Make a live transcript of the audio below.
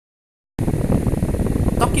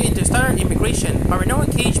Paranoia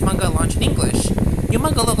manga launched in English. New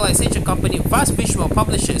manga localization company Fast Visual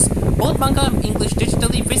publishes both manga and English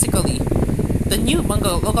digitally physically. The new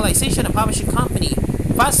manga localization and publishing company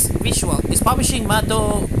Fast Visual is publishing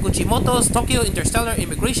Mado Gujimoto's Tokyo Interstellar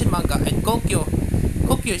Immigration manga and Kokyo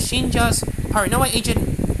Shinja's Paranoia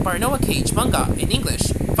manga in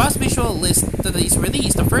English. Fast Visual lists that it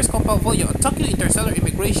released the first compiled volume of Tokyo Interstellar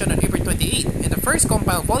Immigration on April 28 and the first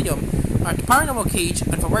compiled volume on Paranoia on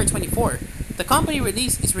February 24. The company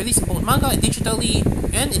is releasing both manga digitally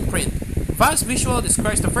and in print. Fast Visual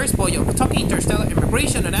describes the first volume of Tokyo Interstellar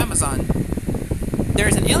Immigration on Amazon. There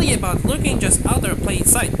is an alien about lurking just out of plain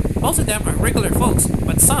sight. Most of them are regular folks,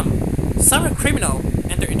 but some are criminal,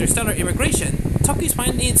 and their interstellar immigration. Tokyo's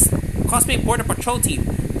finds its cosmic border patrol team.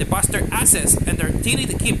 They bust their asses and their daily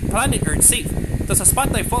to keep planet Earth safe. Thus a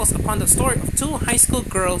spotlight falls upon the story of two high school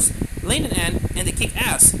girls, Lane and Anne, and they kick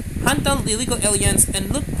ass, hunt down illegal aliens,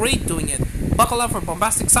 and look great doing it. Buckle up for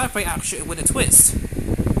bombastic sci-fi action with a twist.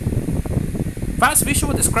 Fast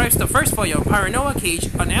Visual describes the first volume, Paranoia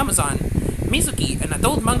on Amazon. Mizuki, an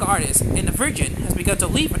adult manga artist and a virgin, has begun to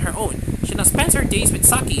live on her own. She now spends her days with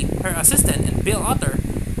Saki, her assistant and Bill author,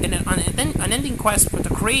 in an unending quest to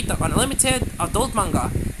create the unlimited adult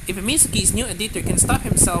manga. If Mizuki's new editor can stop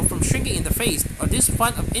himself from shrinking in the face of this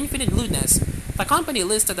fun of infinite lewdness, the company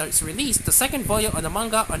lists that it's released the second volume of the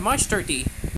manga on March 30.